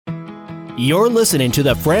You're listening to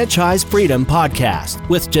the Franchise Freedom Podcast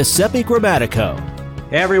with Giuseppe Grammatico.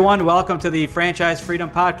 Hey everyone, welcome to the Franchise Freedom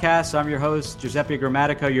Podcast. I'm your host, Giuseppe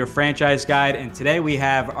Grammatico, your franchise guide. And today we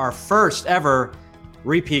have our first ever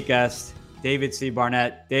repeat guest, David C.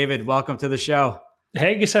 Barnett. David, welcome to the show.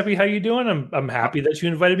 Hey Giuseppe, how you doing? I'm happy that you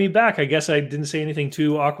invited me back. I guess I didn't say anything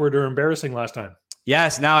too awkward or embarrassing last time.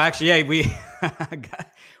 Yes, no, actually, yeah,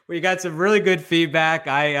 we got some really good feedback.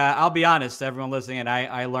 I'll be honest, everyone listening, and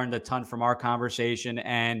I learned a ton from our conversation.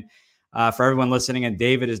 And for everyone listening, and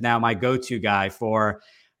David is now my go-to guy for,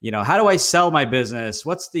 how do I sell my business?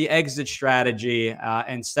 What's the exit strategy?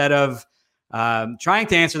 Instead of trying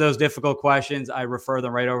to answer those difficult questions, I refer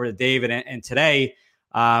them right over to David. And today,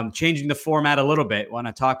 changing the format a little bit, want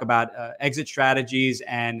to talk about exit strategies.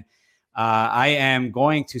 And I am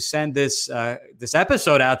going to send this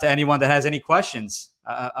episode out to anyone that has any questions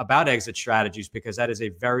about exit strategies, because that is a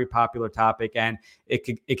very popular topic and it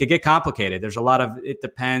could get complicated. There's a lot of, it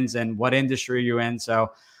depends on what industry you're in.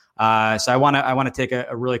 So I want to take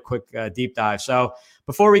a really quick deep dive. So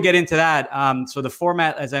before we get into that, so the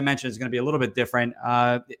format, as I mentioned, is going to be a little bit different.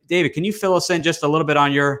 David, can you fill us in just a little bit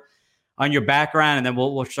on your background, and then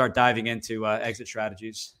we'll start diving into exit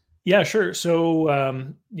strategies? Yeah, sure. So,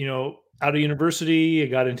 out of university, I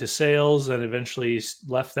got into sales and eventually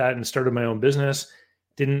left that and started my own business.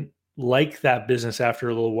 Didn't like that business after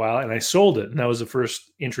a little while, and I sold it. And that was the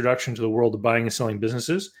first introduction to the world of buying and selling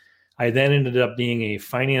businesses. I then ended up being a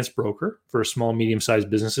finance broker for small,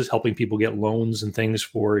 medium-sized businesses, helping people get loans and things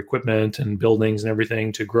for equipment and buildings and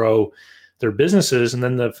everything to grow their businesses. And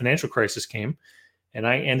then the financial crisis came, and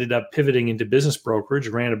I ended up pivoting into business brokerage,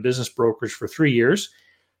 ran a business brokerage for 3 years.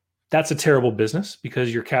 That's a terrible business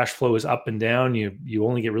because your cash flow is up and down. You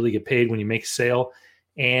only really get paid when you make a sale.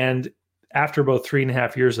 And after about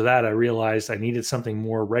 3.5 years of that, I realized I needed something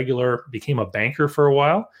more regular, became a banker for a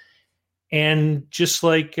while. And just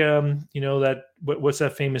like, what's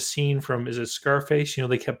that famous scene from, is it Scarface?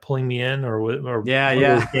 They kept pulling me in or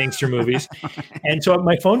yeah. Gangster movies. And so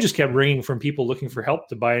my phone just kept ringing from people looking for help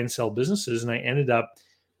to buy and sell businesses. And I ended up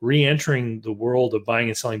re-entering the world of buying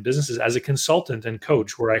and selling businesses as a consultant and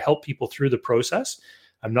coach, where I help people through the process.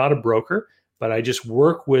 I'm not a broker, but I just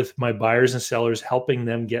work with my buyers and sellers, helping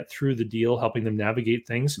them get through the deal, helping them navigate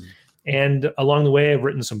things. Mm-hmm. And along the way, I've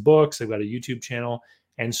written some books. I've got a YouTube channel.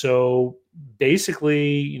 And so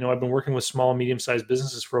basically, I've been working with small and medium-sized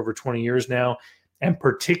businesses for over 20 years now, and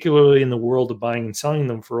particularly in the world of buying and selling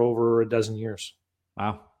them for over a dozen years.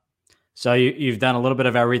 Wow. So you've done a little bit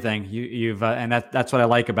of everything. You've and that's what I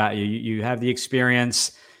like about you. You have the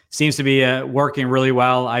experience. Seems to be working really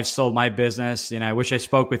well. I've sold my business. I wish I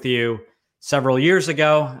spoke with you several years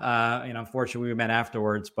ago. Unfortunately, we met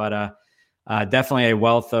afterwards. But definitely a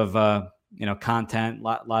wealth of content,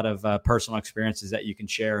 lot of personal experiences that you can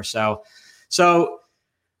share. So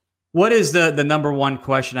what is the number one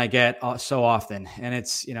question I get so often? And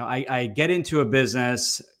it's, I get into a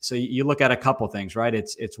business. So you look at a couple things, right?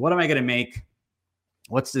 It's what am I going to make?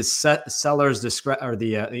 What's the seller's or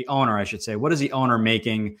the owner, I should say. What is the owner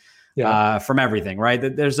making from everything, right?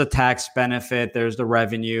 There's a tax benefit, there's the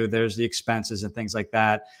revenue, there's the expenses and things like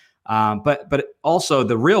that. But also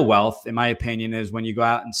the real wealth, in my opinion, is when you go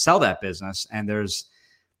out and sell that business, and there's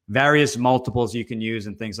various multiples you can use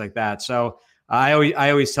and things like that. So I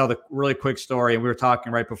always tell the really quick story, and we were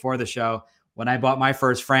talking right before the show. When I bought my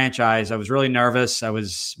first franchise, I was really nervous. I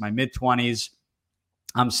was my mid-20s.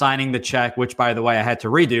 I'm signing the check, which, by the way, I had to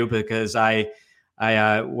redo because I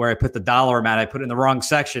where I put the dollar amount, I put it in the wrong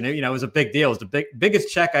section. It was a big deal. It was the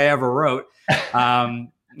biggest check I ever wrote.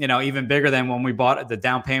 Even bigger than when we bought the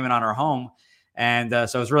down payment on our home. And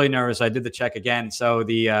so I was really nervous. I did the check again. So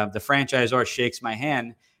the franchisor shakes my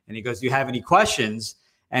hand and he goes, "Do you have any questions?"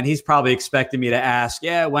 And he's probably expecting me to ask,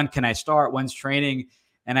 when can I start? When's training?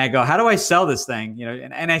 And I go, how do I sell this thing?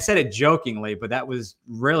 And I said it jokingly, but that was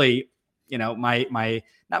really, my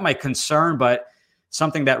not my concern, but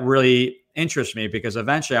something that really interests me, because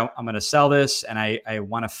eventually I'm going to sell this, and I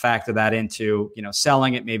want to factor that into,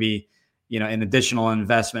 selling it, maybe, an additional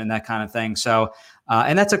investment and that kind of thing. So,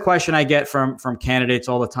 and that's a question I get from candidates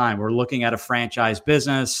all the time. We're looking at a franchise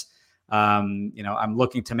business. I'm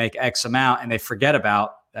looking to make X amount, and they forget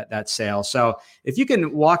about that sale. So if you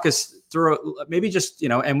can walk us through maybe just,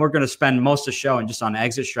 and we're going to spend most of the show and just on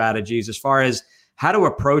exit strategies as far as how to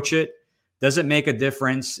approach it. Does it make a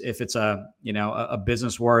difference if it's a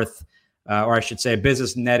business worth, or I should say a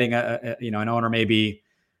business netting, an owner maybe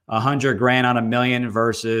 $100,000 on $1 million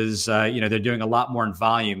versus, they're doing a lot more in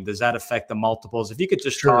volume. Does that affect the multiples? If you could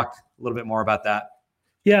just talk a little bit more about that.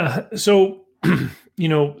 Yeah. So,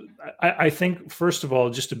 I think, first of all,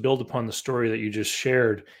 just to build upon the story that you just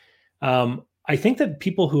shared, I think that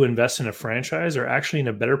people who invest in a franchise are actually in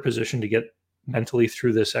a better position to get mentally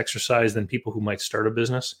through this exercise than people who might start a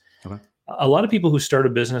business. Okay. A lot of people who start a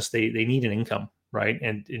business, they need an income, right?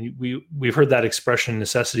 And we've heard that expression,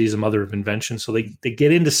 necessity is the mother of invention. So they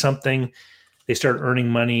get into something, they start earning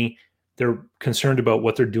money, they're concerned about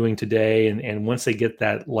what they're doing today. And once they get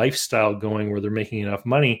that lifestyle going where they're making enough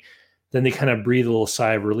money, then they kind of breathe a little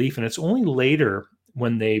sigh of relief. And it's only later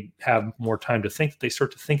when they have more time to think that they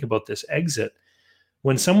start to think about this exit.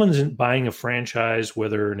 When someone's buying a franchise,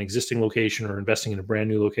 whether an existing location or investing in a brand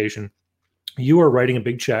new location, you are writing a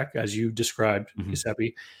big check, as you described,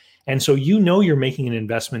 Giuseppe. And so you're making an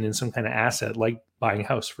investment in some kind of asset, like buying a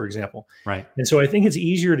house, for example. Right. And so I think it's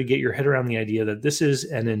easier to get your head around the idea that this is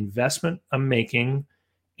an investment I'm making,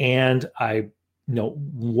 and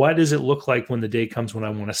what does it look like when the day comes when I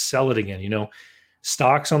want to sell it again?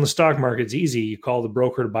 Stocks on the stock market's easy. You call the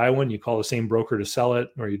broker to buy one, you call the same broker to sell it,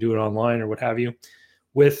 or you do it online or what have you.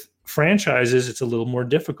 With franchises, it's a little more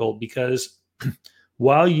difficult because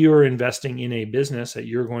while you're investing in a business that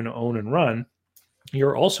you're going to own and run,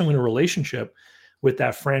 you're also in a relationship with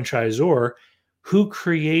that franchisor who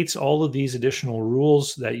creates all of these additional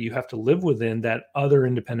rules that you have to live within that other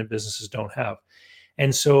independent businesses don't have.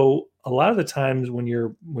 And so a lot of the times when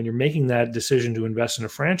you're making that decision to invest in a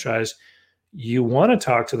franchise, you want to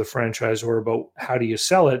talk to the franchisor about how do you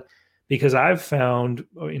sell it, because I've found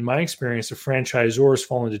in my experience, the franchisors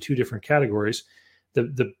fall into two different categories.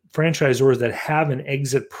 The franchisors that have an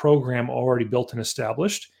exit program already built and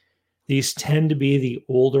established, these tend to be the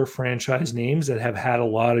older franchise names that have had a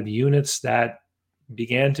lot of units that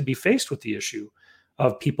began to be faced with the issue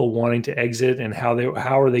of people wanting to exit and how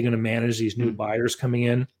are they going to manage these new buyers coming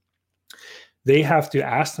in. They have to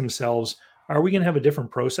ask themselves, are we going to have a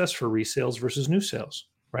different process for resales versus new sales,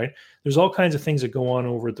 right? There's all kinds of things that go on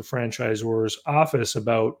over at the franchisor's office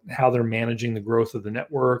about how they're managing the growth of the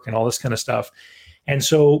network and all this kind of stuff. And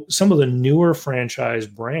so some of the newer franchise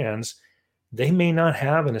brands, they may not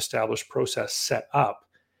have an established process set up.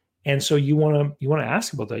 And so you want to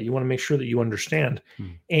ask about that. You want to make sure that you understand.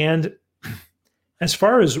 And as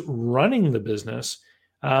far as running the business,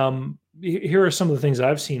 here are some of the things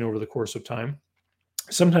I've seen over the course of time.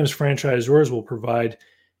 Sometimes franchisors will provide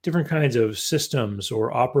different kinds of systems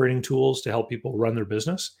or operating tools to help people run their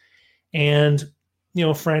business. And,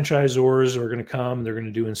 franchisors are going to come, they're going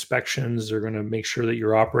to do inspections, they're going to make sure that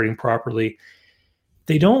you're operating properly.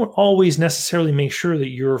 They don't always necessarily make sure that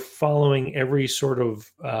you're following every sort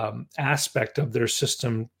of aspect of their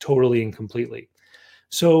system totally and completely.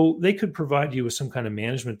 So they could provide you with some kind of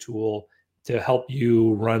management tool to help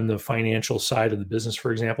you run the financial side of the business,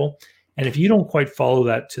 for example. And if you don't quite follow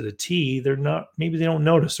that to the T, maybe they don't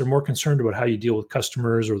notice. They're more concerned about how you deal with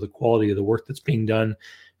customers or the quality of the work that's being done,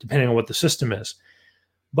 depending on what the system is.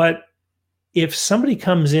 But if somebody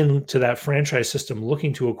comes into that franchise system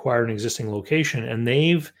looking to acquire an existing location and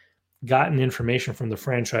they've gotten information from the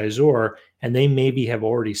franchisor and they maybe have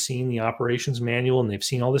already seen the operations manual and they've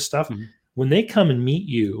seen all this stuff, when they come and meet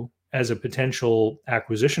you as a potential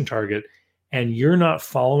acquisition target, and you're not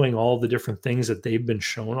following all the different things that they've been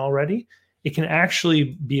shown already, it can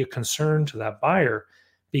actually be a concern to that buyer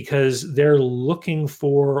because they're looking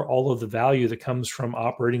for all of the value that comes from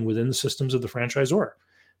operating within the systems of the franchisor,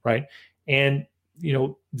 right? And,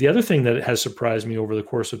 the other thing that has surprised me over the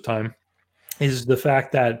course of time is the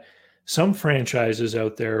fact that some franchises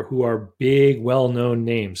out there who are big, well-known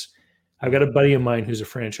names. I've got a buddy of mine who's a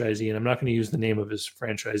franchisee, and I'm not going to use the name of his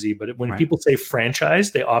franchisee, but when people say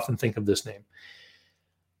franchise, they often think of this name.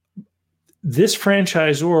 This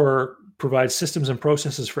franchisor provides systems and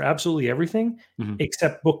processes for absolutely everything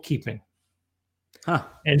except bookkeeping.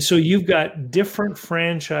 And so you've got different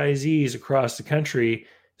franchisees across the country.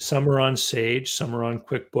 Some are on Sage, some are on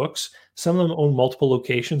QuickBooks. Some of them own multiple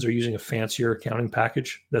locations or using a fancier accounting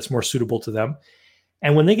package that's more suitable to them.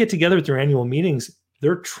 And when they get together at their annual meetings,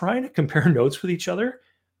 they're trying to compare notes with each other,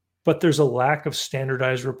 but there's a lack of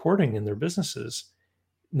standardized reporting in their businesses.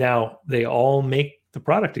 Now, they all make the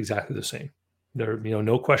product exactly the same. There,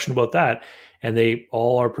 no question about that. And they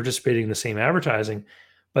all are participating in the same advertising.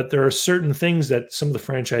 But there are certain things that some of the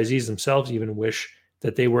franchisees themselves even wish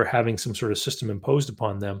that they were having some sort of system imposed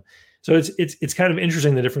upon them. So it's kind of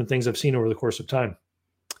interesting, the different things I've seen over the course of time.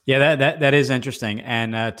 Yeah, that is interesting.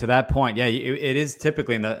 And to that point, it is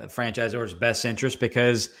typically in the franchisor's best interest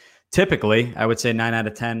because typically, I would say 9 out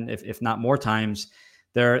of 10, if not more times,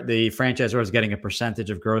 the franchisor is getting a percentage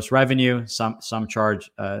of gross revenue. Some charge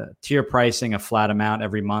tier pricing, a flat amount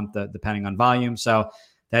every month, depending on volume. So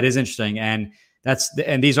that is interesting. And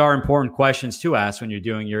these are important questions to ask when you're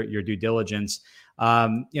doing your due diligence.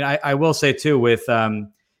 I will say too, with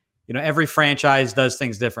every franchise does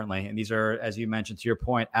things differently. And these are, as you mentioned, to your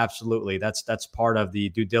point, absolutely. That's part of the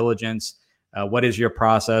due diligence. What is your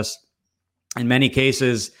process? In many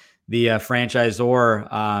cases, the franchisor,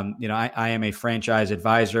 I am a franchise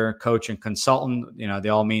advisor, coach, and consultant. They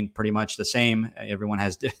all mean pretty much the same. Everyone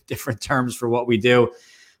has different terms for what we do,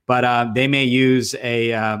 but they may use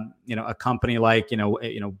a company like,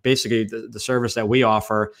 basically the service that we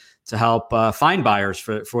offer to help find buyers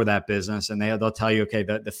for that business. And they'll tell you, okay,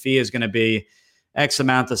 the fee is going to be X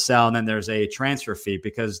amount to sell. And then there's a transfer fee,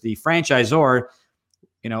 because the franchisor,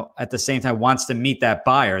 at the same time wants to meet that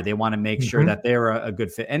buyer. They want to make sure that they're a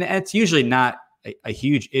good fit. And it's usually not a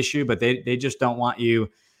huge issue, but they just don't want you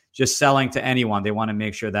just selling to anyone. They want to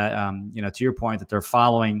make sure that, to your point, that they're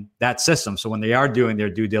following that system. So when they are doing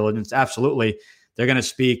their due diligence, absolutely, they're going to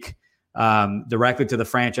speak directly to the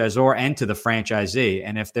franchisor and to the franchisee.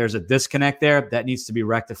 And if there's a disconnect there, that needs to be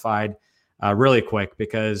rectified really quick,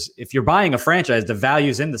 because if you're buying a franchise, the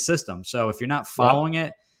value's in the system. So if you're not following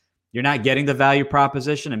it, you're not getting the value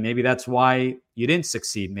proposition, and maybe that's why you didn't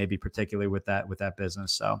succeed, maybe particularly with that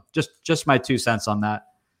business. So just my 2 cents on that.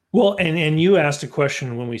 Well, and you asked a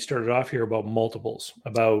question when we started off here about multiples,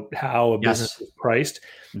 about how a business is priced.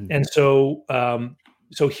 And so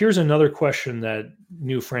here's another question that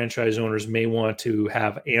new franchise owners may want to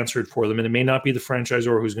have answered for them. And it may not be the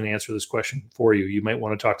franchisor who's going to answer this question for you. You might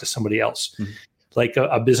want to talk to somebody else, like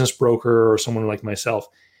a business broker or someone like myself.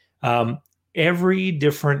 Every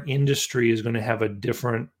different industry is going to have a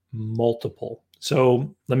different multiple.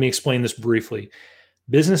 So let me explain this briefly.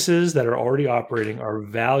 Businesses that are already operating are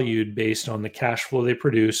valued based on the cash flow they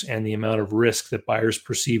produce and the amount of risk that buyers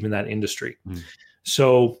perceive in that industry.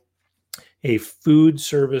 So a food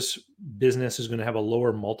service business is going to have a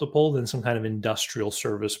lower multiple than some kind of industrial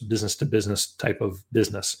service, business to business type of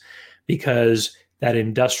business, because that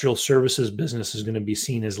industrial services business is going to be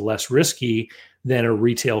seen as less risky than a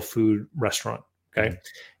retail food restaurant. Okay.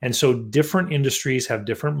 And so different industries have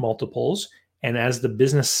different multiples. And as the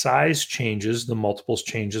business size changes, the multiples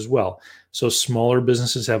change as well. So smaller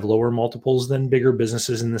businesses have lower multiples than bigger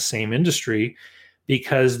businesses in the same industry,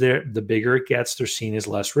 because the bigger it gets, they're seen as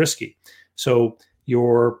less risky. So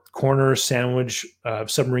your corner sandwich,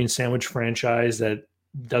 submarine sandwich franchise that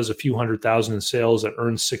does a few $100,000 in sales, that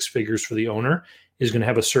earns 6 figures for the owner, is going to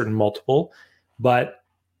have a certain multiple. But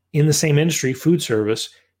in the same industry, food service,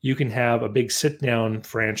 you can have a big sit-down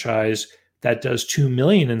franchise that does $2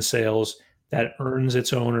 million in sales, that earns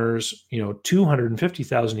its owners,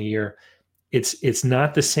 $250,000 a year. It's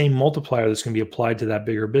not the same multiplier that's going to be applied to that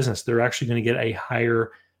bigger business. They're actually going to get a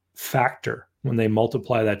higher factor when they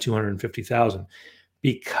multiply that $250,000,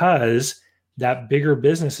 because that bigger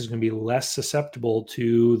business is going to be less susceptible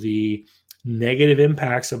to the negative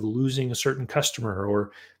impacts of losing a certain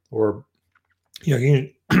customer, or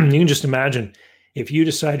you can just imagine, if you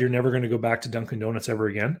decide you're never going to go back to Dunkin' Donuts ever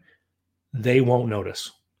again, they won't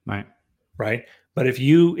notice. Right. But if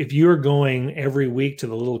you're going every week to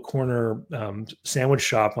the little corner sandwich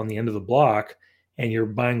shop on the end of the block, and you're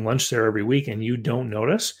buying lunch there every week, and you don't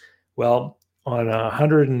notice, well, on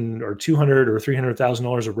 $100 or $200 or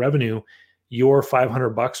 $300,000 of revenue, your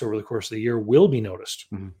 $500 over the course of the year will be noticed.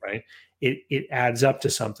 Right. It adds up to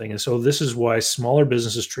something. And so this is why smaller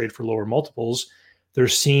businesses trade for lower multiples. They're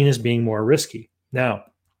seen as being more risky. Now,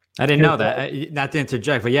 I didn't know that. Not to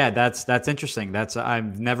interject, but yeah, that's interesting.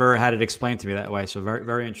 I've never had it explained to me that way. So very,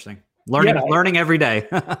 very interesting. Learning every day.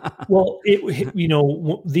 Well,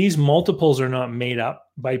 these multiples are not made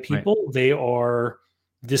up by people. Right. They are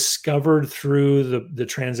discovered through the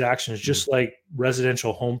transactions, just like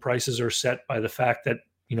residential home prices are set by the fact that,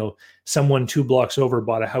 someone 2 blocks over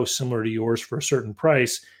bought a house similar to yours for a certain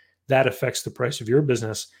price. That affects the price of your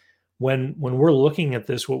business. When we're looking at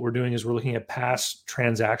this, what we're doing is we're looking at past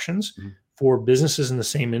transactions for businesses in the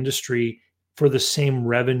same industry for the same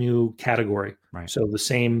revenue category. Right. So the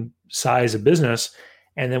same size of business.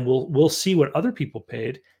 And then we'll see what other people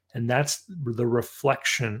paid. And that's the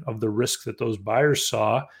reflection of the risk that those buyers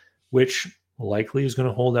saw, which likely is going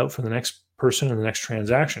to hold out for the next person in the next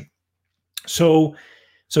transaction. So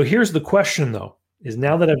here's the question, though, is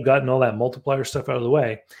now that I've gotten all that multiplier stuff out of the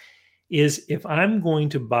way, is if I'm going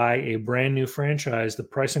to buy a brand new franchise, the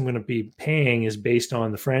price I'm going to be paying is based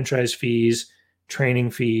on the franchise fees,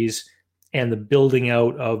 training fees, and the building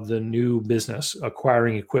out of the new business,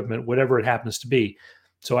 acquiring equipment, whatever it happens to be.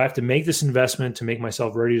 So I have to make this investment to make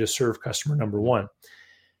myself ready to serve customer number one.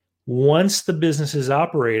 Once the business is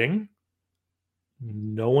operating,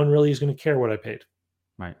 no one really is going to care what I paid.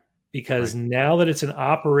 Right. Because now that it's an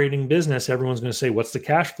operating business, everyone's going to say, what's the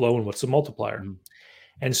cash flow and what's the multiplier?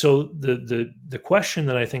 And so the question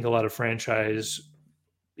that I think a lot of franchise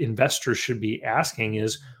investors should be asking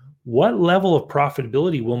is, what level of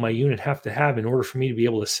profitability will my unit have to have in order for me to be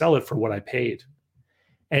able to sell it for what I paid?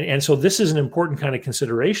 And so this is an important kind of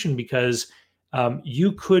consideration, because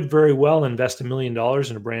you could very well invest $1 million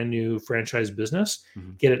in a brand new franchise business,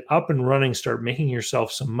 get it up and running, start making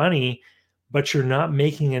yourself some money, but you're not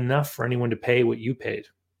making enough for anyone to pay what you paid.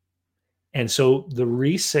 And so the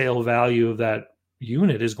resale value of that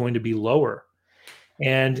unit is going to be lower.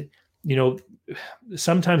 And,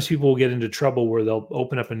 sometimes people will get into trouble where they'll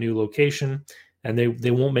open up a new location and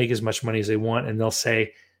they won't make as much money as they want. And they'll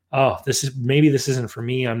say, oh, this isn't for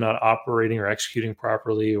me. I'm not operating or executing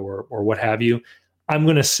properly or what have you. I'm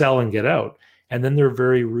going to sell and get out. And then they're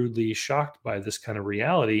very rudely shocked by this kind of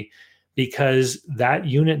reality, because that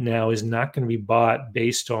unit now is not going to be bought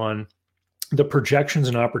based on the projections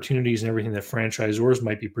and opportunities and everything that franchisors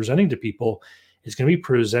might be presenting to people. It's going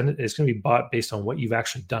to be bought based on what you've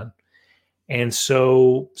actually done. And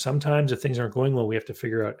so sometimes if things aren't going well, we have to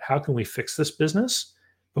figure out, how can we fix this business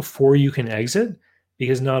before you can exit?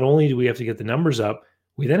 Because not only do we have to get the numbers up,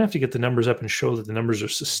 we then have to get the numbers up and show that the numbers are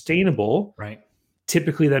sustainable. Right.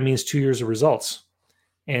 Typically that means 2 years of results.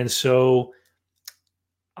 And so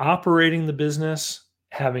operating the business,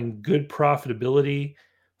 having good profitability,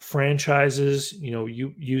 franchises,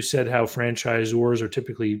 you said how franchisors are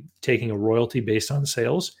typically taking a royalty based on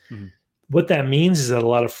sales. Mm-hmm. What that means is that a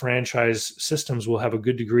lot of franchise systems will have a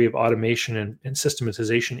good degree of automation and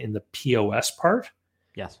systematization in the POS part.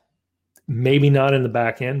 Yes. Maybe not in the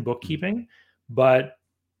back end bookkeeping, but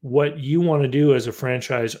what you want to do as a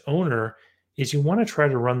franchise owner is you want to try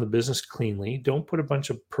to run the business cleanly. Don't put a bunch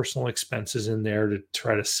of personal expenses in there to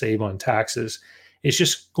try to save on taxes. It's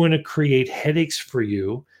just going to create headaches for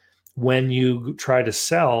you when you try to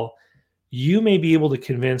sell. You may be able to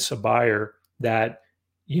convince a buyer that,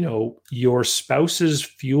 your spouse's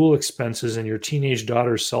fuel expenses and your teenage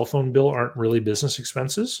daughter's cell phone bill aren't really business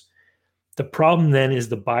expenses. The problem then is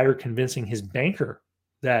the buyer convincing his banker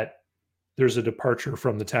that there's a departure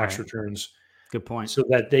from the tax returns. Good point. So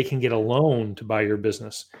that they can get a loan to buy your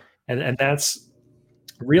business. And that's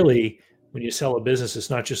really, when you sell a business, it's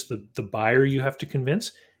not just the buyer you have to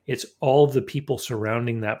convince. It's all of the people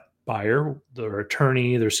surrounding that buyer, their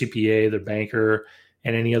attorney, their CPA, their banker,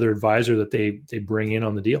 and any other advisor that they bring in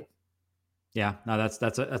on the deal. Yeah, no,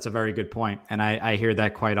 that's a very good point. And I hear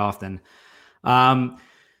that quite often.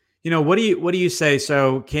 What do you say?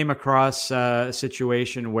 So came across a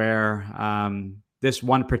situation where this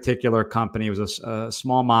one particular company was a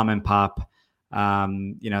small mom and pop.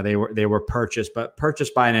 They were purchased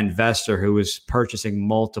by an investor who was purchasing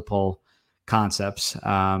multiple concepts.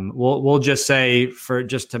 We'll just say,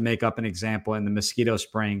 just to make up an example, in the mosquito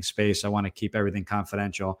spraying space, I want to keep everything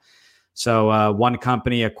confidential. So one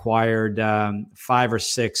company acquired 5 or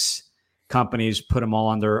 6 companies, put them all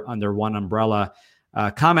under one umbrella.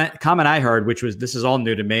 Comment I heard, this is all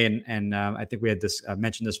new to me, and I think we had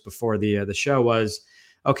mentioned this before the show, was,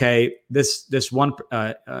 okay, this one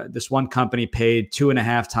company paid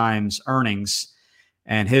 2.5 times earnings,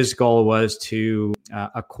 and his goal was to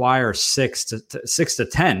acquire 6 to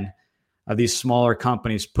 10 of these smaller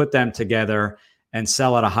companies, put them together, and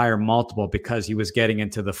sell at a higher multiple, because he was getting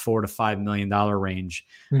into the $4 to $5 million range.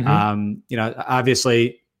 Mm-hmm.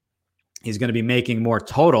 Obviously, he's going to be making more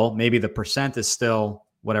total. Maybe the percent is still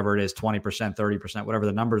whatever it is, 20%, 30%, whatever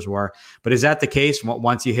the numbers were. But is that the case?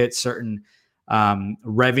 Once you hit certain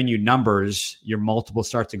revenue numbers, your multiples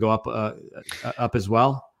start to go up as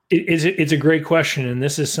well? It's a great question. And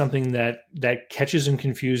this is something that catches and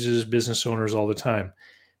confuses business owners all the time.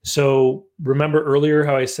 So remember earlier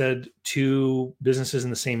how I said 2 businesses in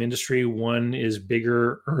the same industry, one is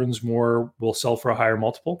bigger, earns more, will sell for a higher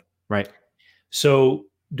multiple? Right. So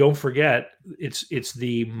don't forget, it's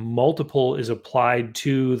the multiple is applied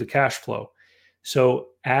to the cash flow. So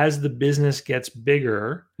as the business gets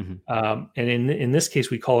bigger, mm-hmm. And in this case,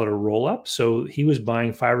 we call it a roll-up. So he was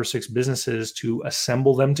buying 5 or 6 businesses to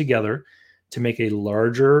assemble them together to make a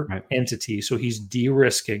larger entity. So he's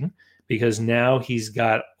de-risking, because now he's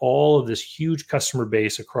got all of this huge customer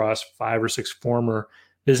base across 5 or 6 former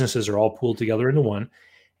businesses are all pooled together into one.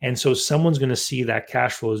 And so someone's going to see that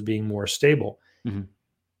cash flow as being more stable. Mm-hmm.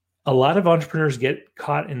 A lot of entrepreneurs get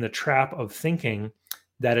caught in the trap of thinking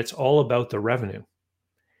that it's all about the revenue.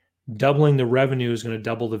 Doubling the revenue is going to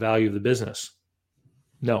double the value of the business.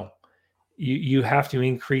 No, you have to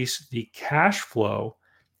increase the cash flow.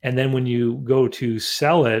 And then when you go to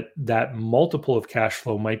sell it, that multiple of cash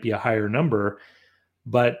flow might be a higher number.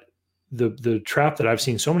 But the trap that I've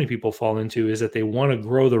seen so many people fall into is that they want to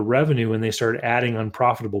grow the revenue and they start adding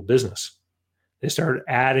unprofitable business. They start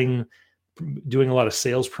adding doing a lot of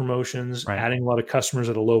sales promotions, Right. adding a lot of customers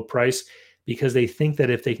at a low price, because they think that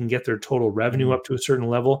if they can get their total revenue up to a certain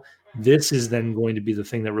level, this is then going to be the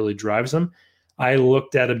thing that really drives them. I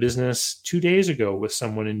looked at a business 2 days ago with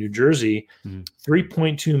someone in New Jersey,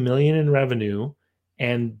 3.2 million in revenue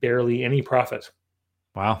and barely any profit.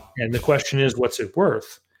 Wow. And the question is, what's it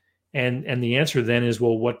worth? And the answer then is,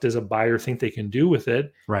 well, what does a buyer think they can do with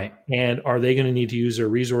it? Right. And are they going to need to use their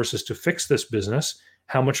resources to fix this business?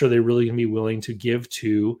 How much are they really going to be willing to give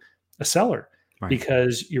to a seller? Right.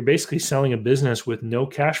 Because you're basically selling a business with no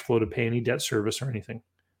cash flow to pay any debt service or anything.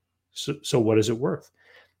 So what is it worth?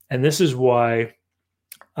 And this is why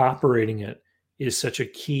operating it is such a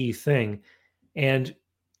key thing. And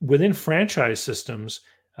within franchise systems,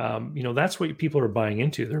 that's what people are buying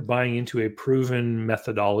into. They're buying into a proven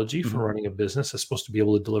methodology for running a business that's supposed to be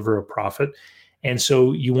able to deliver a profit. And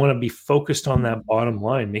so you want to be focused on that bottom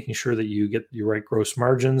line, making sure that you get your right gross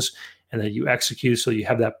margins and that you execute so you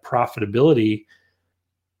have that profitability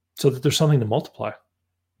so that there's something to multiply.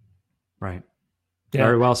 Right. Yeah.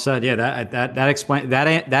 Very well said. Yeah, that explain that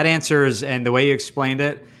answers, and the way you explained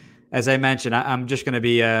it, as I mentioned, I'm just going to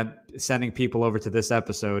be sending people over to this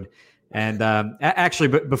episode. And actually,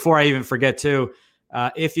 but before I even forget too,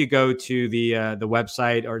 if you go to the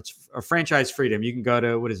website or Franchise Freedom, you can go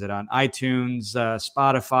to, what is it, on iTunes,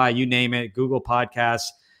 Spotify, you name it, Google Podcasts.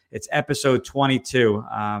 It's episode 22.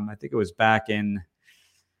 I think it was back in,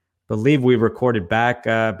 believe we recorded back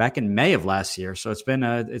in May of last year. So it's been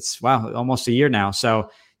almost a year now. So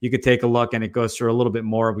you could take a look, and it goes through a little bit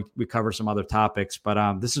more. We cover some other topics,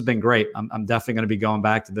 but this has been great. I'm definitely going to be going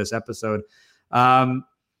back to this episode.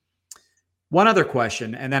 One other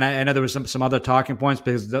question, and then I know there was some other talking points,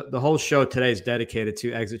 because the whole show today is dedicated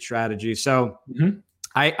to exit strategy. So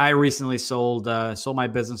I recently sold my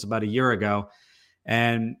business about a year ago.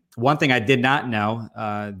 And one thing I did not know,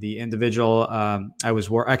 the individual I was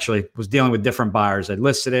dealing with different buyers. I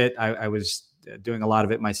listed it. I was doing a lot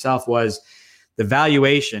of it myself. Was the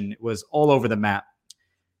valuation was all over the map.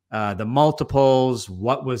 The multiples,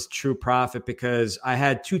 what was true profit, because I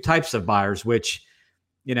had two types of buyers, which,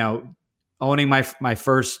 owning my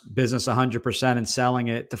first business 100% and selling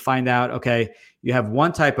it, to find out, okay, you have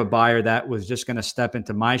one type of buyer that was just going to step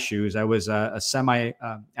into my shoes. I was a semi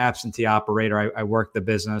absentee operator. I worked the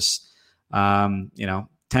business, 10,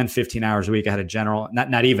 15 hours a week. I had a general,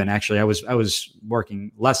 not even actually, I was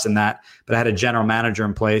working less than that, but I had a general manager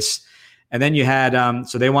in place. And then you had,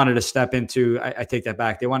 so they wanted to step into, I take that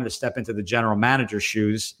back. They wanted to step into the general manager's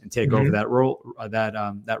shoes and take over that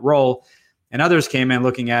role. And others came in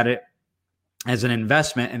looking at it as an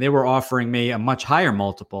investment, and they were offering me a much higher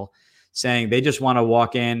multiple, saying they just want to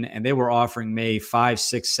walk in, and they were offering me 5,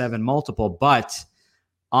 6, 7 multiple, but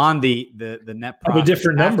on the net profit of a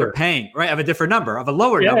different number, paying, right, of a different number, of a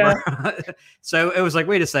lower number. So it was like,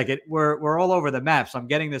 wait a second, we're all over the map. So I'm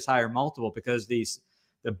getting this higher multiple because the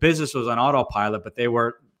business was on autopilot, but they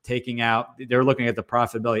were looking at the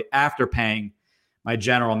profitability after paying my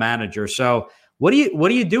general manager. So what do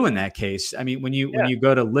you do in that case? I mean, when you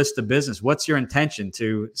go to list a business, what's your intention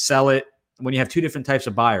to sell it when you have two different types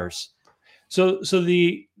of buyers? So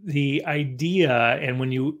the idea, and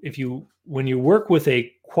when you work with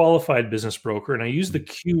a qualified business broker, and I use the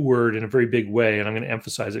Q word in a very big way, and I'm going to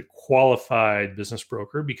emphasize it, qualified business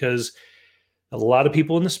broker, because a lot of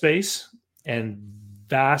people in the space and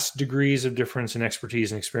vast degrees of difference in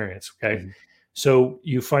expertise and experience. Okay. So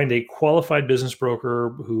you find a qualified business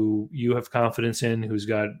broker who you have confidence in, who's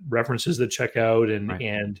got references that check out, and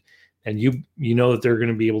you know that they're going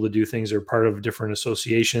to be able to do things. They're part of different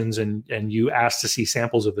associations, and you ask to see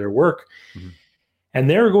samples of their work. And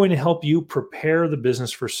they're going to help you prepare the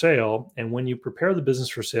business for sale. And when you prepare the business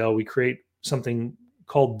for sale, we create something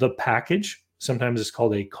called the package. Sometimes it's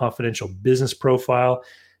called a confidential business profile.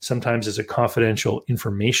 Sometimes it's a confidential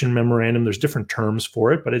information memorandum. There's different terms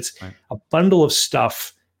for it, but it's a bundle of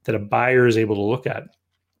stuff that a buyer is able to look at.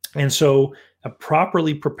 And so a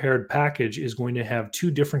properly prepared package is going to have two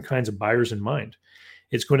different kinds of buyers in mind.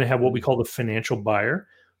 It's going to have what we call the financial buyer,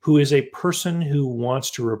 who is a person who wants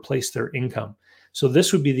to replace their income. So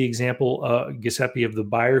this would be the example, Giuseppe, of the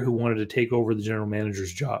buyer who wanted to take over the general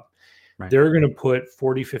manager's job. They're going to put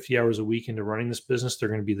 40, 50 hours a week into running this business. They're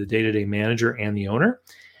going to be the day-to-day manager and the owner.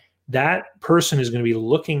 That person is going to be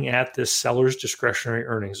looking at this seller's discretionary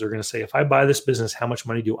earnings. They're going to say, if I buy this business, how much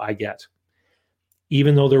money do I get?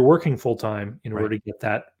 Even though they're working full-time in order to get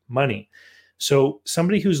that money. So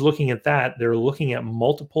somebody who's looking at that, they're looking at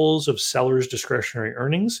multiples of seller's discretionary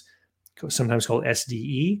earnings, sometimes called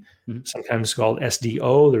SDE, sometimes called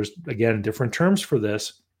SDO. There's, again, different terms for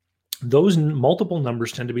this. Those multiple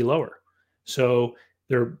numbers tend to be lower. So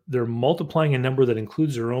they're multiplying a number that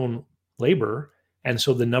includes their own labor, and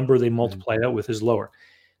so the number they multiply out with is lower.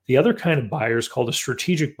 The other kind of buyer is called a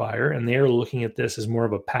strategic buyer, and they are looking at this as more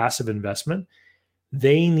of a passive investment.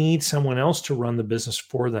 They need someone else to run the business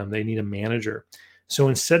for them. They need a manager. So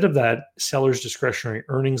instead of that seller's discretionary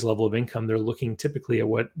earnings level of income, they're looking typically at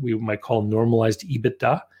what we might call normalized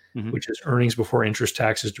EBITDA, which is earnings before interest,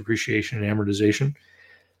 taxes, depreciation, and amortization.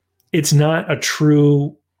 It's not a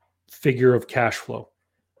true figure of cash flow.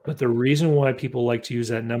 But the reason why people like to use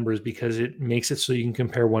that number is because it makes it so you can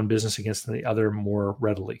compare one business against the other more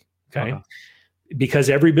readily. Okay. Because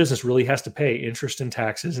every business really has to pay interest and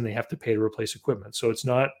taxes, and they have to pay to replace equipment. So it's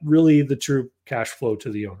not really the true cash flow to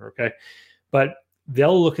the owner. Okay. But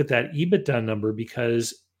they'll look at that EBITDA number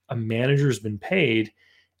because a manager's been paid,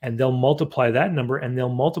 and they'll multiply that number, and they'll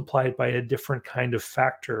multiply it by a different kind of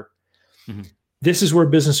factor. This is where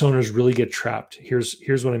business owners really get trapped.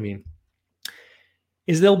 Here's what I mean.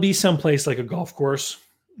 Is there'll be some place like a golf course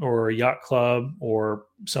or a yacht club or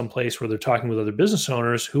some place where they're talking with other business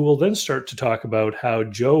owners who will then start to talk about how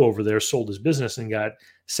Joe over there sold his business and got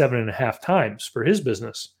 7.5 times for his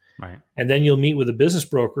business. Right. And then you'll meet with a business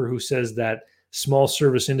broker who says that small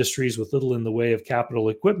service industries with little in the way of capital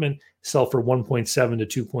equipment sell for 1.7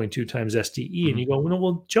 to 2.2 times SDE. And you go,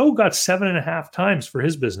 well, Joe got 7.5 times for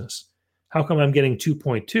his business. How come I'm getting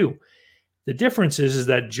 2.2? The difference is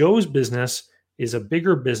that Joe's business is a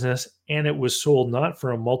bigger business, and it was sold not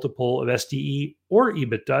for a multiple of SDE or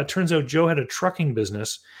EBITDA. It turns out Joe had a trucking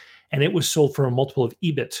business, and it was sold for a multiple of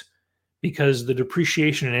EBIT because the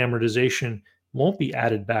depreciation and amortization won't be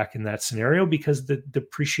added back in that scenario because the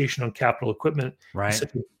depreciation on capital equipment is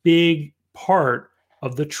such a big part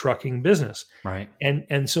of the trucking business. Right.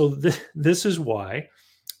 And so this is why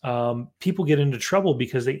people get into trouble,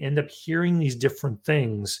 because they end up hearing these different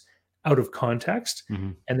things out of context,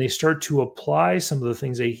 and they start to apply some of the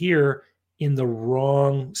things they hear in the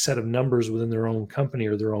wrong set of numbers within their own company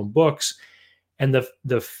or their own books. And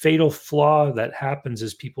the fatal flaw that happens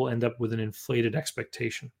is people end up with an inflated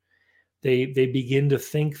expectation. They begin to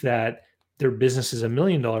think that their business is $1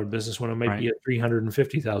 million business when it might be a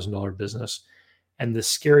 $350,000 business. And the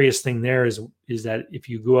scariest thing there is that if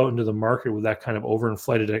you go out into the market with that kind of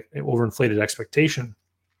overinflated expectation,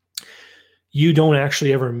 you don't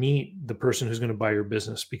actually ever meet the person who's going to buy your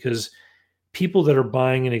business, because people that are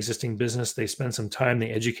buying an existing business, they spend some time, they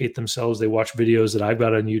educate themselves, they watch videos that I've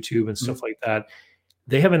got on YouTube and stuff like that.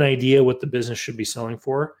 They have an idea what the business should be selling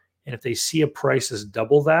for. And if they see a price as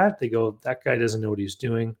double that, they go, that guy doesn't know what he's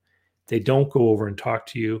doing. They don't go over and talk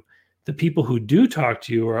to you. The people who do talk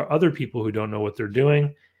to you are other people who don't know what they're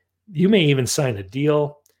doing. You may even sign a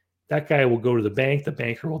deal. That guy will go to the bank. The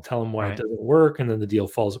banker will tell him why it doesn't work. And then the deal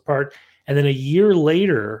falls apart. And then a year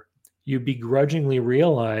later, you begrudgingly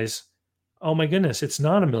realize, oh my goodness, it's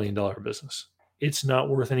not $1 million business. It's not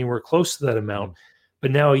worth anywhere close to that amount.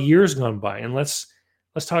 But now a year's gone by, and let's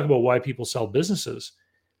talk about why people sell businesses.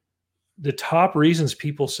 The top reasons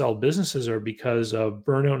people sell businesses are because of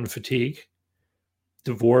burnout and fatigue,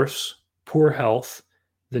 divorce, poor health,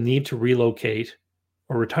 the need to relocate,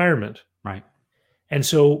 or retirement. Right. And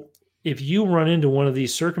so if you run into one of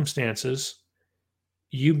these circumstances,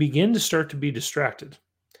 you begin to start to be distracted.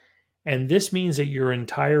 And this means that your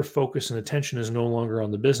entire focus and attention is no longer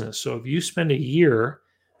on the business. So if you spend a year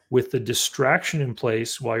with the distraction in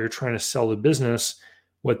place while you're trying to sell the business,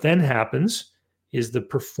 what then happens is the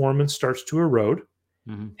performance starts to erode.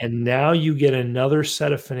 And now you get another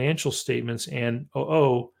set of financial statements, and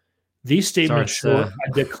these statements show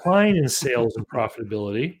a decline in sales and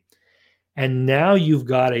profitability. And now you've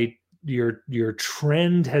got your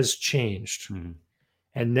trend has changed.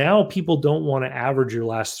 And now people don't want to average your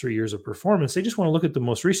last 3 years of performance. They just want to look at the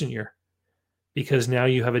most recent year, because now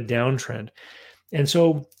you have a downtrend. And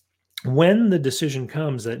so when the decision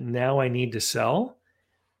comes that now I need to sell,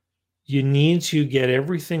 you need to get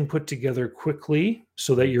everything put together quickly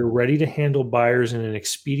so that you're ready to handle buyers in an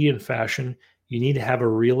expedient fashion. You need to have a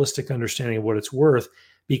realistic understanding of what it's worth,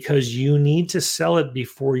 because you need to sell it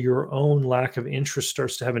before your own lack of interest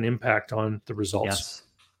starts to have an impact on the results.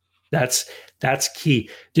 Yes. That's key.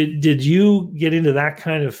 Did you get into that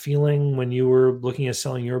kind of feeling when you were looking at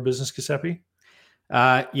selling your business, Giuseppe?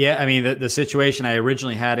 Yeah. I mean, the situation, I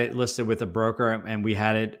originally had it listed with a broker, and we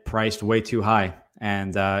had it priced way too high,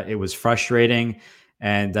 and it was frustrating.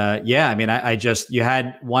 And I mean, you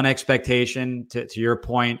had one expectation to your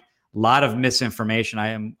point, a lot of misinformation.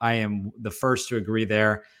 I am the first to agree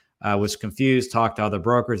there. Was confused, talked to other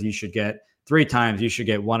brokers. You should get 3 times. You should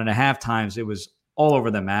get 1.5 times. It was all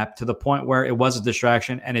over the map, to the point where it was a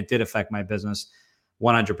distraction, and it did affect my business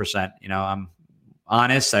 100%. You know,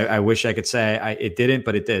 honest. I wish I could say it didn't,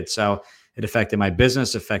 but it did. So it affected my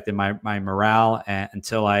business, affected my morale,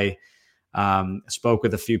 until I spoke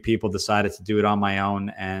with a few people, decided to do it on my own,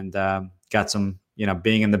 and got some,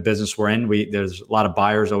 being in the business we're in, there's a lot of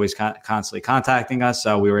buyers always constantly contacting us.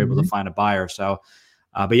 So we were able to find a buyer. So,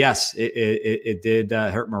 but yes, it did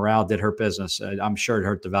hurt morale, did hurt business. I'm sure it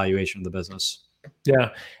hurt the valuation of the business. Yeah.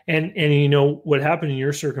 And what happened in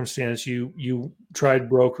your circumstance, you tried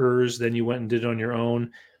brokers, then you went and did it on your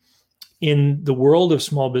own. In the world of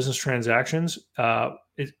small business transactions,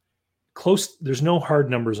 there's no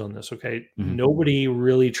hard numbers on this. Okay. Mm-hmm. Nobody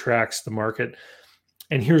really tracks the market.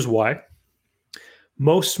 And here's why.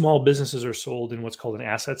 Most small businesses are sold in what's called an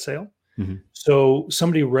asset sale. Mm-hmm. So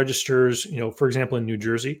somebody registers, for example, in New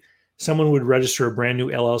Jersey, someone would register a brand new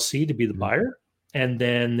LLC to be the buyer, and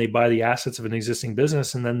then they buy the assets of an existing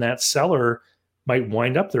business, and then that seller might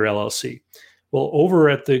wind up their LLC. Well, over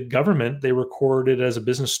at the government, they record it as a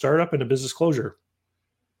business startup and a business closure.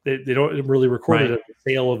 They don't really record it as a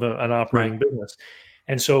sale of an operating business.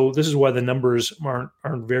 And so this is why the numbers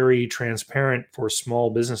aren't very transparent for small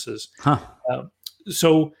businesses.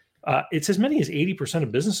 So it's as many as 80%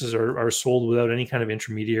 of businesses are sold without any kind of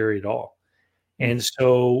intermediary at all. And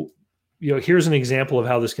so, here's an example of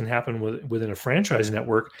how this can happen within a franchise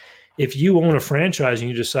network. If you own a franchise and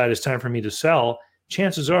you decide it's time for me to sell,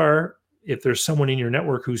 chances are, if there's someone in your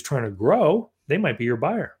network who's trying to grow, they might be your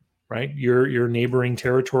buyer, right? Your neighboring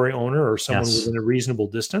territory owner or someone within a reasonable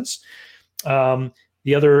distance.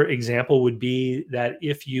 The other example would be that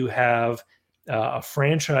if you have a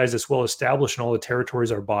franchise that's well established and all the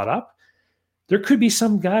territories are bought up, there could be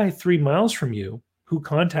some guy 3 miles from you who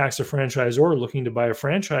contacts a franchisor looking to buy a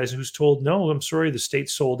franchise who's told, no, I'm sorry, the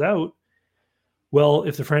state's sold out. Well,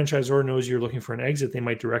 if the franchisor knows you're looking for an exit, they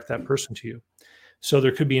might direct that person to you. So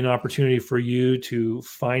there could be an opportunity for you to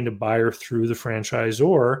find a buyer through the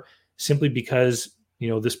franchisor simply because,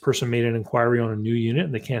 this person made an inquiry on a new unit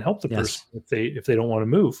and they can't help the person if they don't want to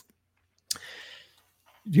move.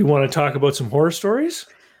 Do you want to talk about some horror stories?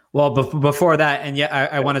 Well, before that, and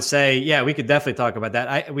I want to say, we could definitely talk about that.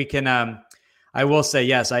 I will say,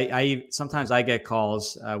 yes, I sometimes I get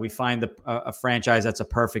calls. We find a franchise that's a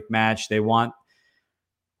perfect match. They want,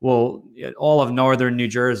 all of northern New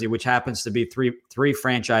Jersey, which happens to be three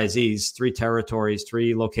franchisees, 3 territories,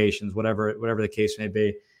 3 locations, whatever the case may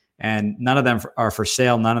be. And none of them are for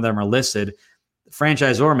sale. None of them are listed. The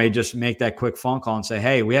franchisor may just make that quick phone call and say,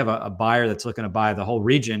 hey, we have a buyer that's looking to buy the whole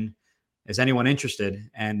region. Is anyone interested?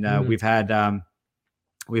 And we've had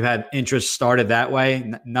interest started that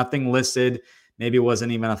way. Nothing listed. Maybe it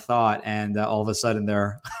wasn't even a thought. And all of a sudden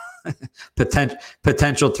there are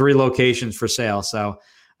potential 3 locations for sale. So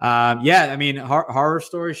horror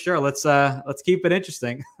stories. Sure. Let's keep it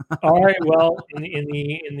interesting. All right. Well, in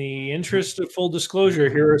the interest of full disclosure,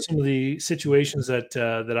 here are some of the situations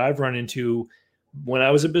that I've run into when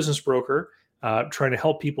I was a business broker, trying to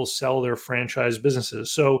help people sell their franchise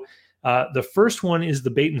businesses. So the first one is the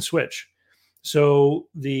bait and switch. So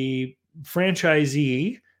the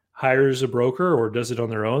franchisee hires a broker or does it on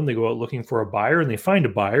their own. They go out looking for a buyer and they find a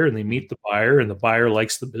buyer and they meet the buyer and the buyer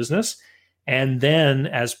likes the business. And then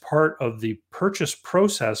as part of the purchase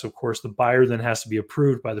process, of course, the buyer then has to be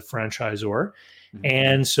approved by the franchisor. Mm-hmm.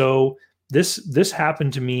 And so this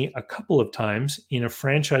happened to me a couple of times in a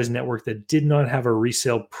franchise network that did not have a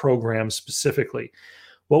resale program specifically.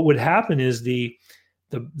 What would happen is the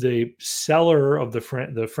seller of the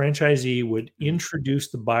franchisee would introduce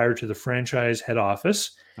the buyer to the franchise head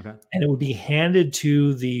office, and it would be handed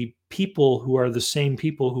to the people who are the same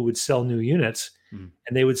people who would sell new units. And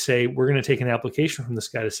they would say, we're going to take an application from this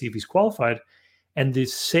guy to see if he's qualified. And the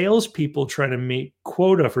salespeople trying to make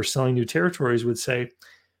quota for selling new territories would say,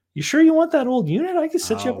 you sure you want that old unit? I could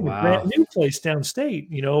set you up in a brand new place downstate,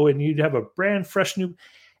 and you'd have a brand fresh new.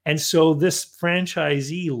 And so this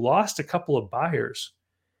franchisee lost a couple of buyers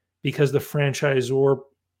because the franchisor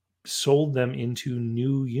sold them into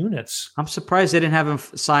new units. I'm surprised they didn't have him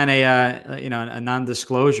sign a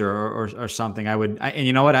non-disclosure or something. And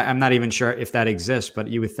you know what? I'm not even sure if that exists, but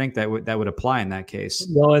you would think that would apply in that case.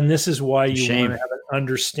 Well, and this is why you want to have an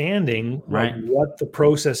understanding of what the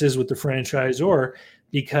process is with the franchisor,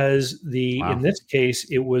 because in this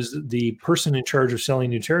case, it was the person in charge of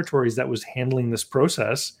selling new territories that was handling this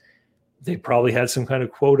process. They probably had some kind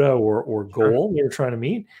of quota or goal they were trying to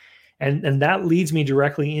meet. And that leads me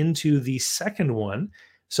directly into the second one.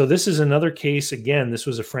 So this is another case. Again, this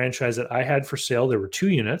was a franchise that I had for sale. There were 2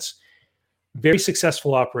 units, very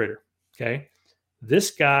successful operator. Okay.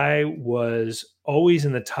 This guy was always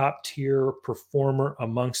in the top tier performer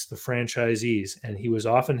amongst the franchisees, and he was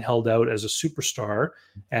often held out as a superstar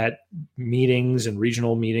at meetings and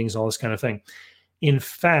regional meetings, all this kind of thing. In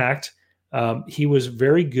fact, he was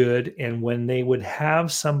very good, and when they would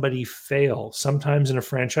have somebody fail, sometimes in a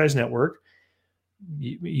franchise network,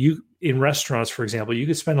 you in restaurants, for example, you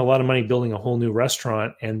could spend a lot of money building a whole new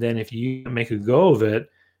restaurant, and then if you make a go of it,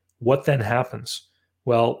 what then happens?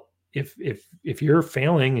 Well, if you're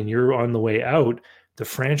failing and you're on the way out, the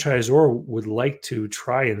franchisor would like to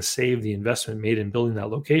try and save the investment made in building that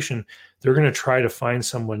location. They're going to try to find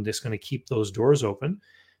someone that's going to keep those doors open,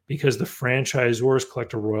 because the franchisors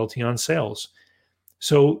collect a royalty on sales.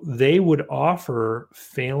 So they would offer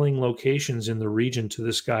failing locations in the region to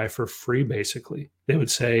this guy for free, basically. They would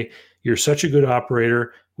say, you're such a good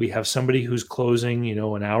operator. We have somebody who's closing,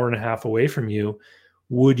 an hour and a half away from you.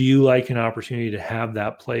 Would you like an opportunity to have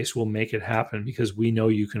that place? We'll make it happen because we know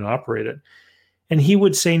you can operate it. And he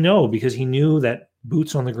would say no, because he knew that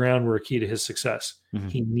boots on the ground were a key to his success. Mm-hmm.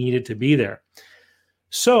 He needed to be there.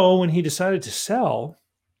 So when he decided to sell,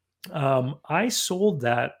 I sold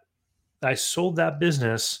that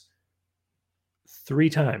business 3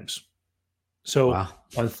 times. So wow.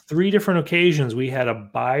 On 3 different occasions, we had a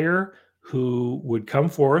buyer who would come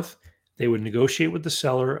forth. They would negotiate with the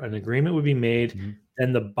seller. An agreement would be made. Mm-hmm.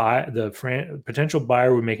 Then the potential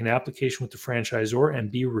buyer would make an application with the franchisor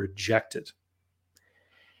and be rejected.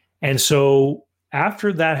 And so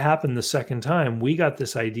after that happened the second time, we got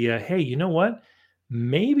this idea, hey, you know what?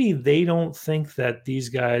 Maybe they don't think that these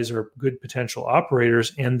guys are good potential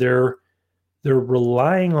operators, and they're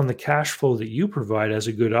relying on the cash flow that you provide as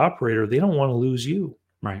a good operator. They don't want to lose you.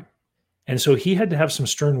 Right. And so he had to have some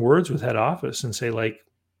stern words with head office and say,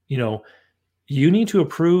 you need to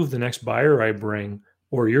approve the next buyer I bring,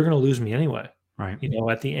 or you're going to lose me anyway. Right.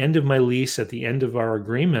 At the end of my lease, at the end of our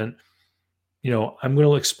agreement, I'm going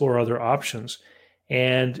to explore other options.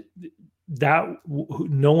 And that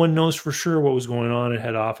no one knows for sure what was going on at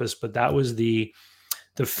head office, but that was the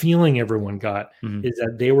feeling everyone got, mm-hmm. is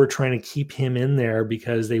that they were trying to keep him in there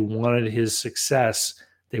because they wanted his success.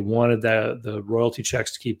 They wanted the royalty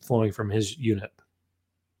checks to keep flowing from his unit.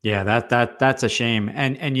 Yeah, that's a shame.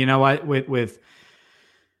 And you know what, with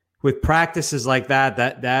practices like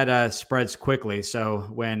that spreads quickly. So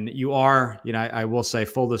when you are, I will say,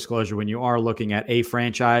 full disclosure, when you are looking at a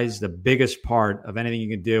franchise, the biggest part of anything you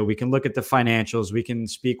can do, we can look at the financials, we can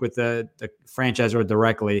speak with the franchisor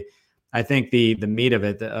directly. I think the meat of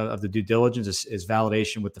it, of the due diligence, is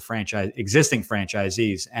validation with the existing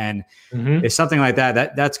franchisees. And mm-hmm. if something like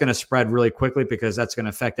that's going to spread really quickly, because that's going to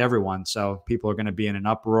affect everyone. So people are going to be in an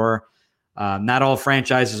uproar. Not all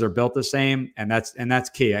franchises are built the same, and that's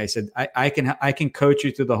key. I said I can coach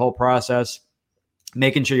you through the whole process,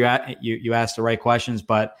 making sure you ask the right questions,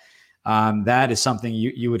 but that is something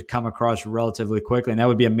you would come across relatively quickly, and that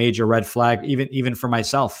would be a major red flag, even for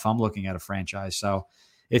myself if I'm looking at a franchise. So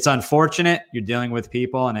it's unfortunate you're dealing with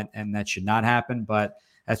people, and that should not happen, but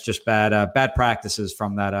that's just bad practices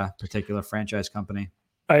from that particular franchise company.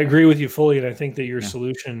 I agree with you fully, and I think that your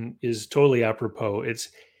solution is totally apropos. It's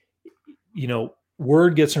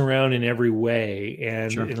word gets around in every way. And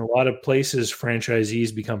sure. in a lot of places,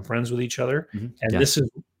 franchisees become friends with each other. Mm-hmm. And this has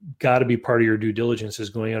got to be part of your due diligence, is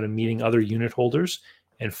going out and meeting other unit holders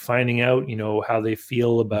and finding out, how they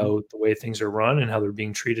feel about mm-hmm. the way things are run and how they're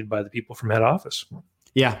being treated by the people from head office.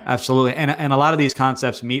 Yeah, absolutely. And a lot of these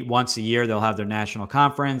concepts meet once a year. They'll have their national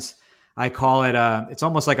conference. I call it, it's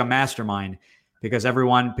almost like a mastermind,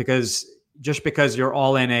 because just because you're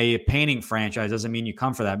all in a painting franchise doesn't mean you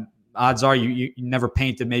come for that. Odds are you never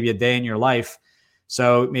painted maybe a day in your life.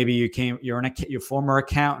 So maybe you're a former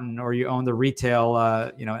accountant, or you own the retail,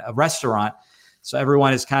 a restaurant. So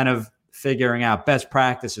everyone is kind of figuring out best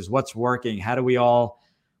practices, what's working, how do we all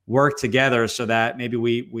work together so that maybe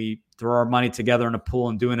we throw our money together in a pool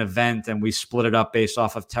and do an event, and we split it up based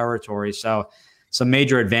off of territory. So some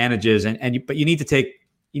major advantages, but you need to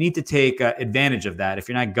take advantage of that. If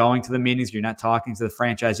you're not going to the meetings, you're not talking to the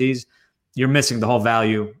franchisees, you're missing the whole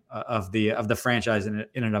value of the franchise in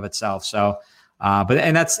and of itself. So,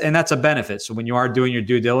 that's a benefit. So when you are doing your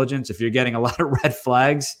due diligence, if you're getting a lot of red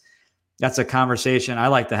flags, that's a conversation I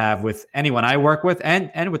like to have with anyone I work with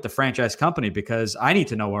and with the franchise company, because I need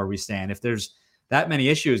to know where we stand. If there's that many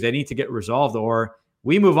issues, they need to get resolved, or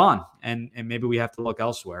we move on and maybe we have to look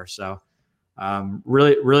elsewhere. So,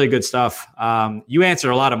 really, really good stuff. You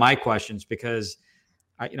answered a lot of my questions, because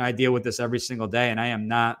I deal with this every single day, and I am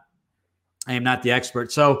not the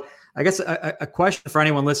expert. So I guess a question for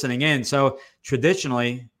anyone listening in. So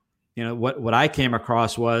traditionally, what I came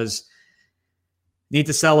across was, Need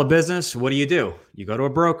to sell a business. What do? You go to a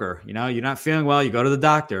broker. You know, you're not feeling well, you go to the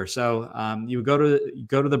doctor. So you go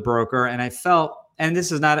to the broker. And I felt, and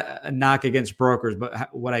this is not a knock against brokers, but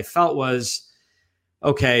what I felt was,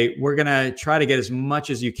 okay, we're going to try to get as much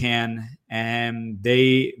as you can. And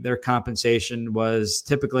their compensation was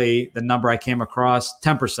typically the number I came across,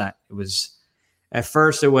 10%. It was, at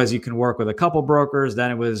first it was, you can work with a couple brokers. Then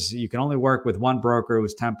it was, you can only work with one broker. It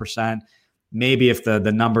was 10%. Maybe if the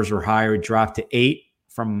numbers were higher, it dropped to 8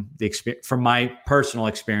 from my personal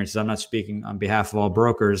experiences. I'm not speaking on behalf of all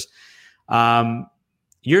brokers.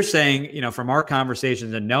 You're saying, you know, from our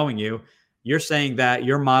conversations and knowing you, you're saying that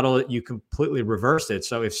your model, you completely reversed it.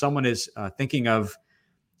 So if someone is thinking of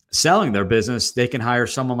selling their business, they can hire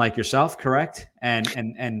someone like yourself, correct?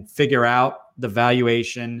 And figure out the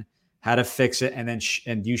valuation, how to fix it, and then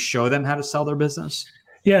and you show them how to sell their business?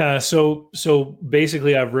 Yeah. So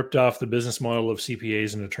basically I've ripped off the business model of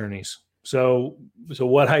CPAs and attorneys. So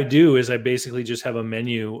what I do is I basically just have a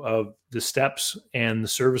menu of the steps and the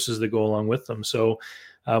services that go along with them. So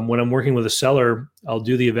when I'm working with a seller, I'll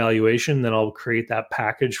do the evaluation, then I'll create that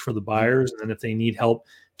package for the buyers. And then if they need help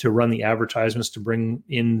to run the advertisements to bring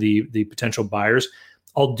in the potential buyers,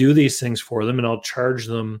 I'll do these things for them and I'll charge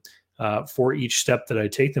them for each step that I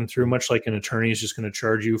take them through, much like an attorney is just going to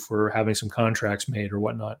charge you for having some contracts made or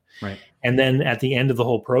whatnot. Right. And then at the end of the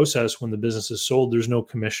whole process, when the business is sold, there's no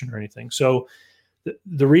commission or anything. So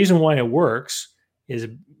the reason why it works is,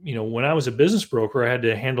 you know, when I was a business broker, I had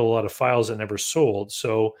to handle a lot of files that never sold.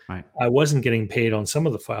 So right. I wasn't getting paid on some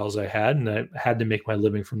of the files I had, and I had to make my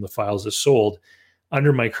living from the files that sold.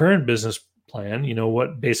 Under my current business plan, you know,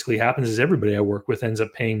 what basically happens is everybody I work with ends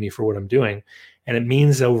up paying me for what I'm doing. And it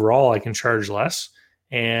means overall I can charge less.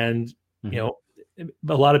 And, you know,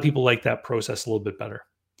 a lot of people like that process a little bit better.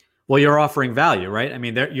 Well, you're offering value, right? I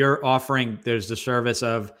mean, you're offering, there's the service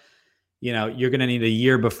of, you know, you're going to need a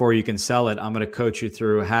year before you can sell it. I'm going to coach you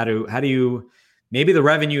through how do you, maybe the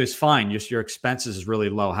revenue is fine, just your expenses is really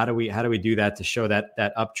low. How do we do that to show that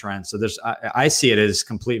uptrend? So I see it as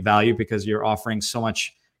complete value because you're offering so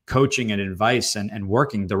much coaching and advice and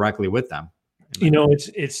working directly with them. You know,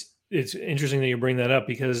 it's interesting that you bring that up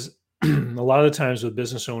because a lot of the times with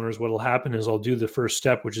business owners, what will happen is I'll do the first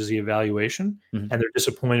step, which is the evaluation, and they're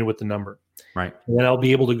disappointed with the number. Right. And then I'll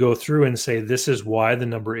be able to go through and say, this is why the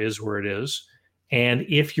number is where it is. And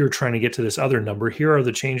if you're trying to get to this other number, here are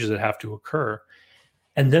the changes that have to occur.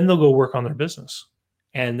 And then they'll go work on their business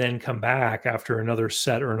and then come back after another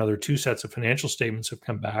set or another 2 sets of financial statements have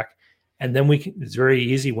come back. And then it's very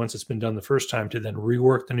easy once it's been done the first time to then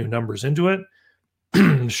rework the new numbers into it,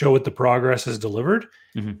 show what the progress has delivered,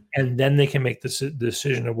 and then they can make the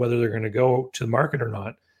decision of whether they're going to go to the market or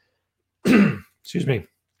not. Excuse me.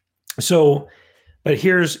 So, but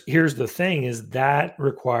here's the thing is that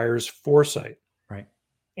requires foresight. Right.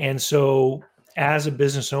 And so as a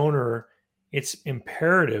business owner, it's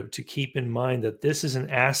imperative to keep in mind that this is an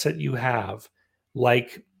asset you have,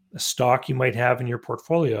 like a stock you might have in your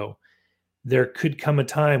portfolio. There could come a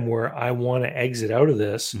time where I want to exit out of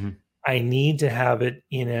this. I need to have it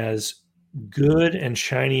in as good and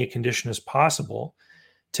shiny a condition as possible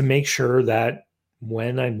to make sure that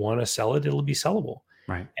when I want to sell it, it'll be sellable.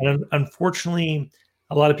 Right. And unfortunately,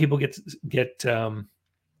 a lot of people get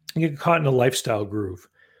caught in a lifestyle groove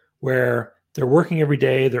where they're working every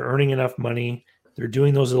day, they're earning enough money, they're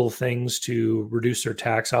doing those little things to reduce their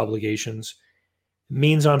tax obligations. It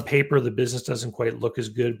means on paper the business doesn't quite look as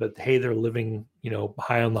good, but hey, they're living, you know,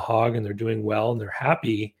 high on the hog and they're doing well and they're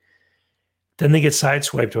happy. Then they get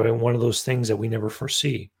sideswiped by one of those things that we never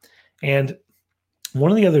foresee. And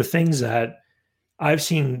one of the other things that I've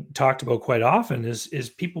seen talked about quite often is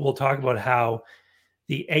people will talk about how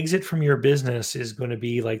the exit from your business is going to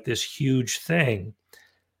be like this huge thing.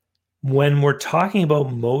 When we're talking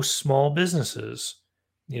about most small businesses,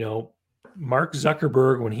 you know, Mark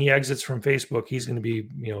Zuckerberg, when he exits from Facebook, he's going to be,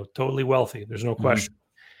 you know, totally wealthy. There's no question.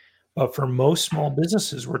 But for most small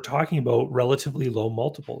businesses, we're talking about relatively low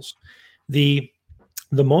multiples. The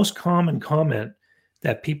most common comment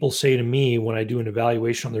that people say to me when I do an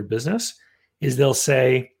evaluation on their business is they'll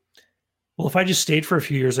say, well, if I just stayed for a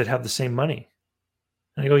few years, I'd have the same money.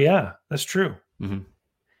 And I go, yeah, that's true.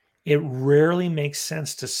 It rarely makes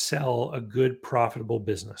sense to sell a good, profitable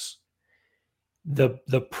business.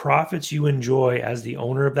 The profits you enjoy as the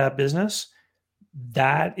owner of that business,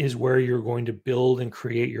 that is where you're going to build and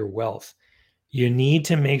create your wealth. You need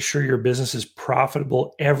to make sure your business is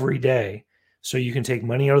profitable every day so you can take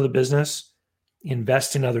money out of the business,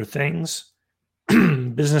 invest in other things.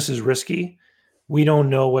 Business is risky. We don't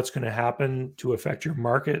know what's going to happen to affect your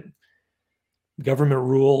market. Government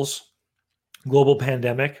rules, global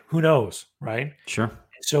pandemic, who knows, right? Sure.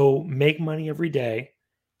 So make money every day.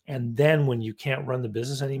 And then when you can't run the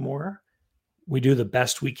business anymore, we do the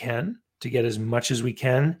best we can to get as much as we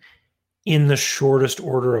can in the shortest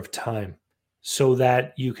order of time so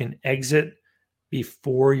that you can exit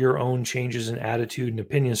before your own changes in attitude and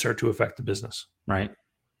opinion start to affect the business. Right.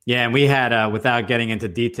 Yeah. And we had, without getting into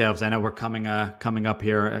details, I know we're coming up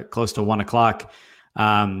here at close to 1:00.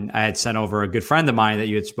 I had sent over a good friend of mine that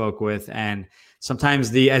you had spoke with, and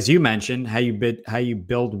sometimes as you mentioned, how you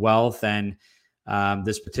build wealth, and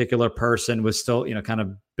this particular person was still, kind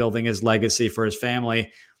of building his legacy for his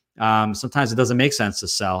family. Sometimes it doesn't make sense to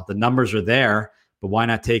sell. The numbers are there, but why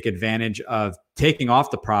not take advantage of taking out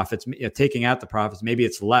the profits? Maybe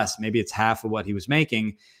it's less, maybe it's half of what he was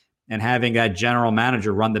making, and having that general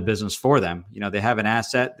manager run the business for them. They have an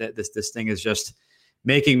asset that this thing is just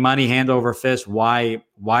making money hand over fist. Why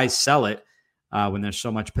sell it when there's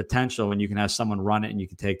so much potential, when you can have someone run it and you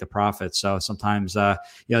can take the profits? So sometimes,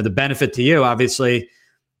 the benefit to you, obviously,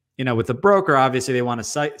 with the broker, obviously they want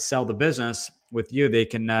to sell the business. With you, they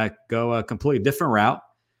can go a completely different route,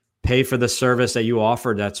 pay for the service that you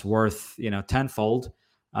offer that's worth, tenfold,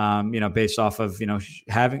 based off of,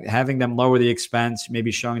 having them lower the expense,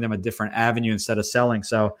 maybe showing them a different avenue instead of selling.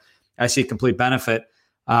 So I see complete benefit.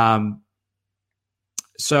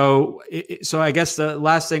 So I guess the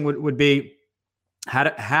last thing would be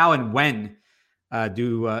how and when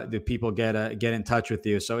do people get in touch with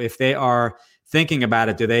you? So if they are thinking about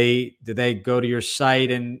it, do they go to your site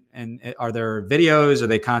and are there videos, or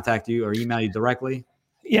they contact you or email you directly?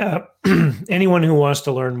 Yeah. Anyone who wants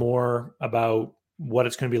to learn more about what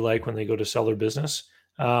it's going to be like when they go to sell their business.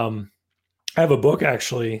 I have a book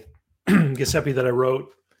actually, Giuseppe, that I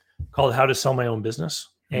wrote called How to Sell My Own Business.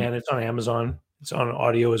 And it's on Amazon. It's on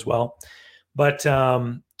audio as well. But,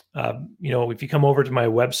 if you come over to my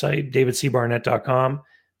website, davidcbarnett.com,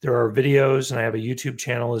 there are videos, and I have a YouTube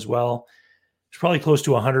channel as well. There's probably close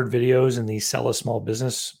to 100 videos in the Sell a Small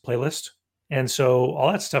Business playlist. And so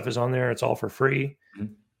all that stuff is on there. It's all for free.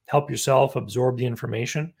 Help yourself absorb the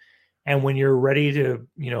information. And when you're ready to,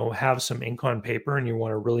 have some ink on paper and you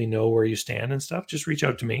want to really know where you stand and stuff, just reach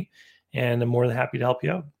out to me, and I'm more than happy to help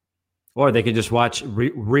you out. Or they could just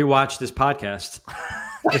rewatch this podcast.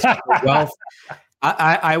 Well,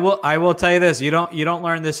 I will tell you this: you don't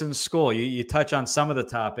learn this in school. You touch on some of the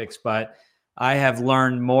topics, but I have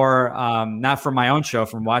learned more, not from my own show,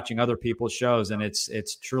 from watching other people's shows, and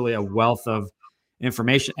it's truly a wealth of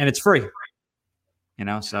information, and it's free.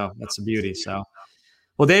 So that's the beauty. So,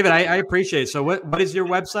 well, David, I appreciate it. So, what is your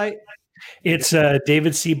website? It's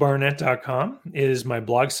davidcbarnett.com is my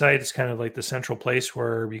blog site. It's kind of like the central place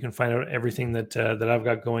where you can find out everything that I've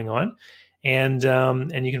got going on. And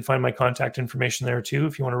you can find my contact information there too,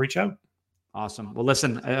 if you want to reach out. Awesome. Well,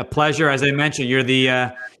 listen, a pleasure. As I mentioned, you're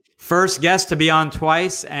the first guest to be on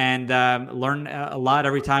twice, and learn a lot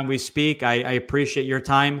every time we speak. I appreciate your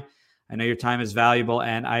time. I know your time is valuable,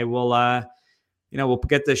 and I will, we'll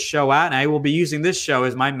get this show out, and I will be using this show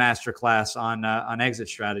as my masterclass on exit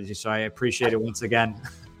strategy. So I appreciate it once again.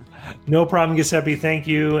 No problem, Giuseppe. Thank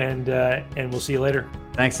you, and we'll see you later.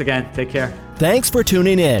 Thanks again. Take care. Thanks for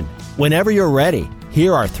tuning in. Whenever you're ready,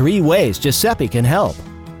 here are 3 ways Giuseppe can help.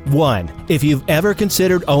 1. If you've ever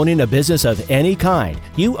considered owning a business of any kind,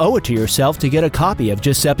 you owe it to yourself to get a copy of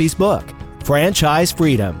Giuseppe's book, Franchise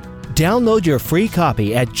Freedom. Download your free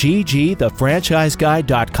copy at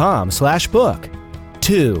ggthefranchiseguide.com/book.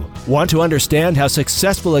 2. Want to understand how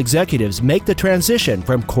successful executives make the transition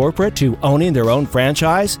from corporate to owning their own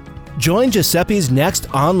franchise? Join Giuseppe's next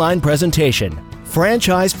online presentation,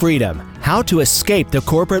 Franchise Freedom: How to Escape the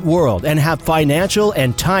Corporate World and Have Financial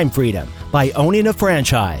and Time Freedom by Owning a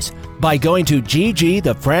Franchise, by going to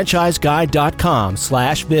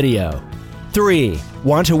ggthefranchiseguide.com/video. 3.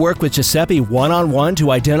 Want to work with Giuseppe one-on-one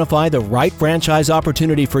to identify the right franchise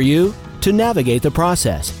opportunity for you? To navigate the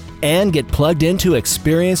process and get plugged into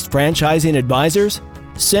experienced franchising advisors?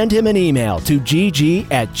 Send him an email to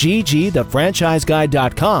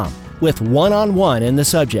gg@ggthefranchiseguide.com with one-on-one in the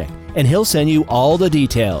subject, and he'll send you all the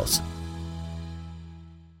details.